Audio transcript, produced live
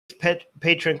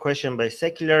patron question by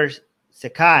Secular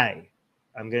Sakai.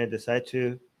 I'm going to decide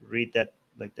to read that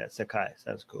like that. Sakai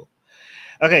sounds cool.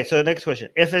 Okay, so next question.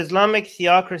 If Islamic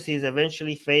theocracies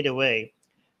eventually fade away,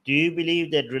 do you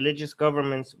believe that religious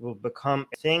governments will become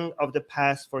a thing of the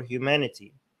past for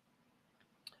humanity?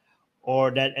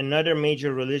 Or that another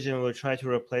major religion will try to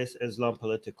replace Islam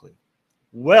politically?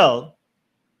 Well,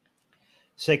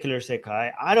 Secular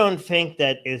Sakai, I don't think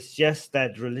that it's just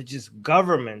that religious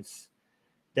governments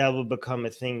that will become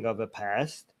a thing of the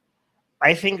past.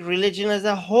 I think religion as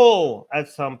a whole at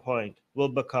some point will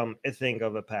become a thing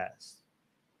of the past.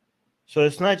 So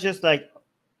it's not just like,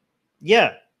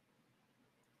 yeah,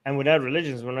 and without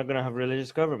religions, we're not going to have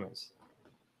religious governments.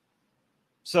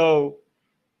 So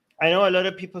I know a lot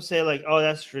of people say like, oh,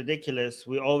 that's ridiculous.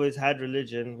 We always had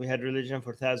religion. We had religion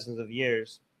for thousands of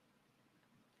years.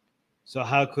 So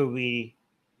how could we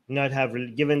not have,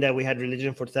 given that we had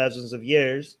religion for thousands of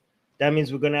years, that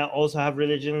means we're going to also have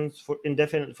religions for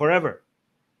indefinite, forever.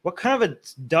 What kind of a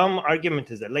dumb argument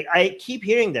is that? Like, I keep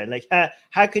hearing that. Like,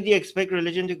 how could you expect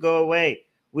religion to go away?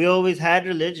 We always had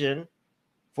religion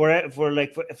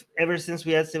ever since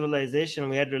we had civilization,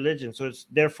 we had religion. So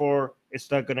therefore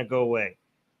it's not going to go away.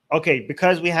 Okay,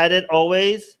 because we had it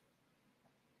always,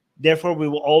 therefore we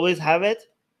will always have it.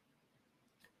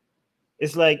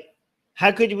 It's like,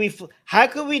 how could we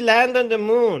land on the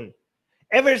moon?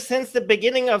 Ever since the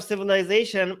beginning of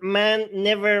civilization, man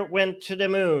never went to the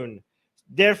moon.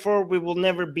 Therefore, we will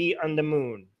never be on the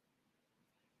moon.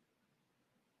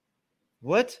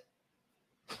 What?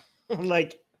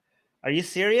 Like, are you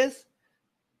serious?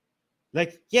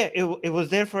 Like, yeah, it was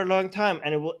there for a long time,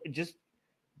 and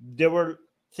there were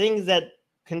things that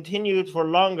continued for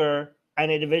longer, and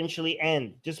it eventually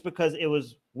ended. Just because it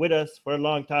was with us for a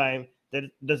long time, that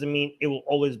doesn't mean it will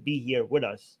always be here with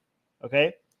us.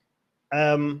 Okay?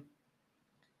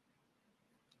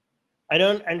 I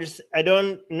don't understand. I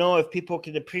don't know if people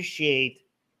can appreciate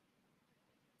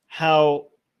how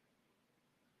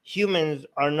humans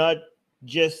are not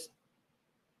just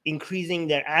increasing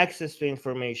their access to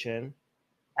information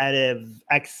at an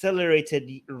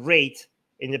accelerated rate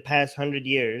in the past 100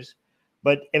 years,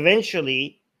 but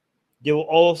eventually they will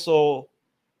also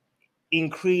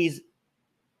increase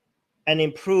and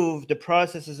improve the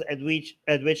processes at which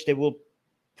they will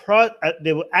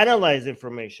analyze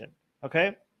information.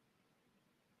 Okay,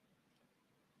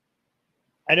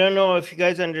 I don't know if you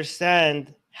guys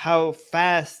understand how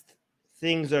fast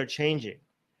things are changing.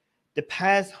 The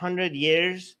past 100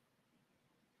 years,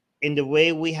 in the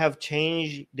way we have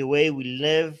changed, the way we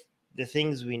live, the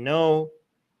things we know,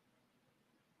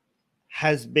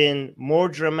 has been more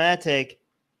dramatic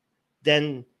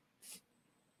than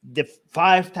the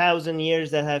 5,000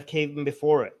 years that have came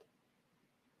before it.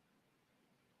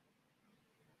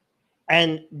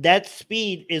 And that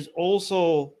speed is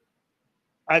also,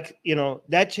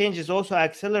 that change is also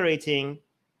accelerating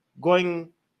going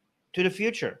to the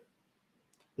future.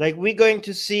 Like, we're going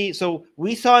to see, so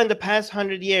we saw in the past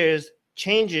 100 years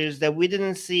changes that we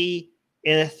didn't see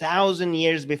in 1,000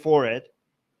 years before it,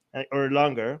 or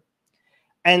longer.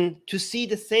 And to see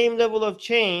the same level of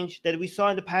change that we saw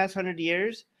in the past 100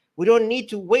 years, we don't need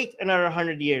to wait another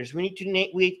 100 years. We need to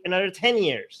wait another 10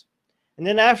 years. And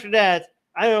then after that,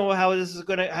 I don't know how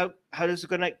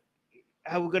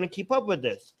we're gonna keep up with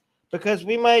this, because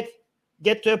we might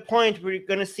get to a point where you're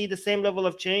gonna see the same level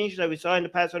of change that we saw in the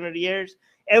past 100 years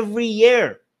every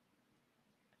year.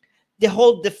 The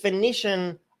whole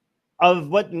definition of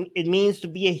what it means to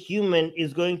be a human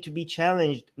is going to be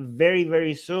challenged very,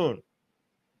 very soon.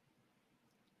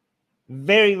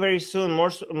 Very, very soon,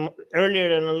 earlier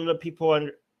than a lot of people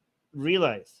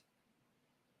realize.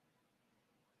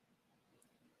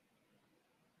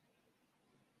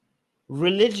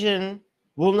 Religion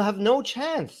will have no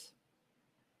chance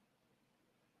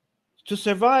to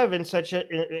survive in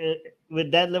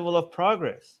with that level of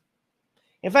progress.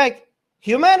 In fact,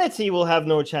 humanity will have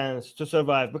no chance to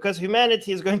survive, because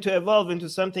humanity is going to evolve into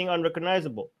something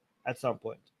unrecognizable at some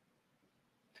point.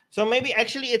 So maybe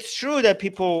actually it's true that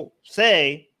people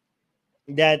say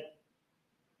that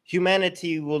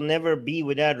humanity will never be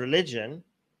without religion,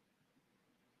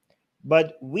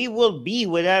 but we will be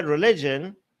without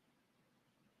religion.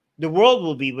 The world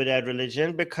will be without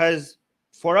religion, because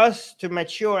for us to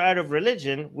mature out of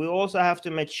religion, we also have to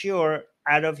mature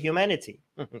out of humanity.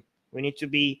 We need to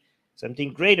be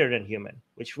something greater than human,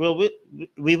 which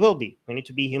we will be. We need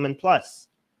to be human plus.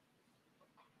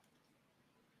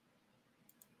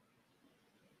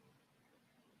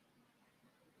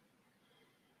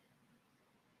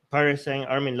 Paris saying,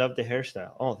 Armin loved the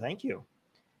hairstyle. Oh, thank you.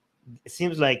 It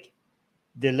seems like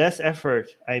the less effort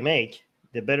I make,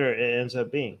 the better it ends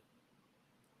up being.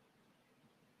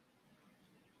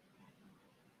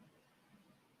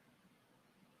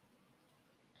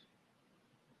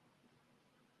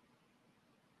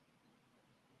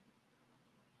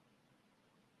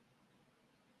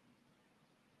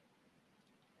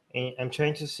 And I'm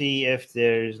trying to see if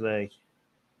there's like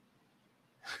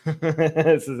so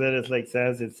that it's like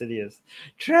sounds insidious.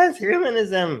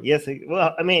 Transhumanism. Yes.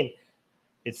 Well, I mean,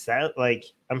 it sounds like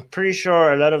I'm pretty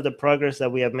sure a lot of the progress that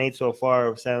we have made so far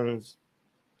would sound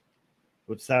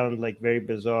like very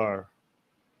bizarre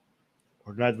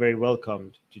or not very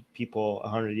welcomed to people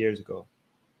 100 years ago.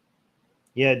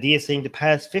 Yeah, saying the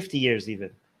past 50 years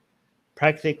even.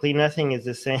 Practically nothing is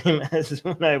the same as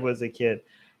when I was a kid.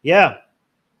 Yeah.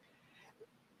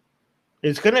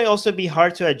 It's going to also be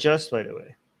hard to adjust, by the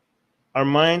way. Our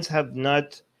minds have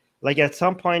not, like at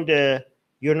some point,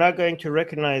 you're not going to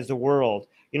recognize the world.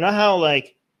 You know how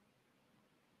like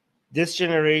this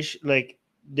generation, like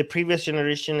the previous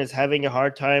generation is having a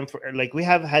hard time for, like we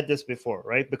have had this before,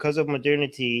 right? Because of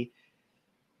modernity,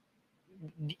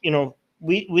 you know,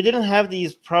 we didn't have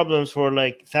these problems for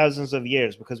like thousands of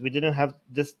years because we didn't have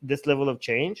this level of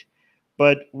change.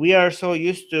 But we are so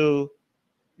used to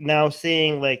now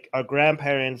seeing like our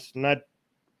grandparents not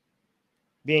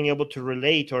being able to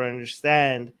relate or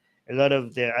understand a lot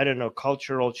of the, I don't know,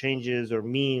 cultural changes or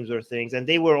memes or things. And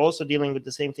they were also dealing with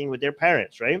the same thing with their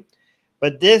parents, right?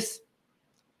 But this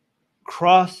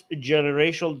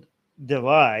cross-generational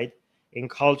divide in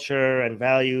culture and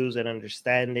values and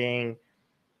understanding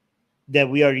that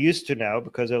we are used to now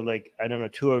because of like, I don't know,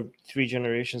 2 or 3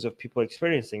 generations of people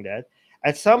experiencing that,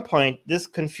 at some point, this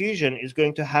confusion is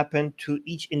going to happen to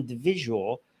each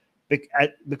individual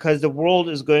because the world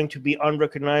is going to be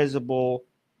unrecognizable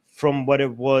from what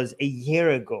it was a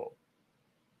year ago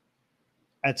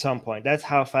at some point. That's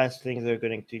how fast things are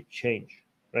going to change,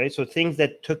 right? So things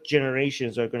that took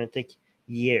generations are going to take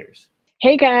years.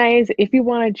 Hey guys, if you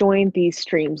want to join these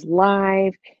streams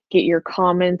live, get your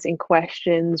comments and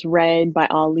questions read by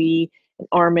Ali and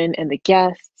Armin and the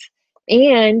guests,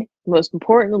 and most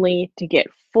importantly, to get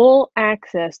full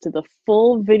access to the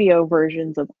full video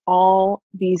versions of all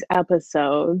these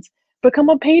episodes, become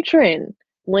a patron.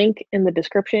 Link in the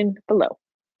description below.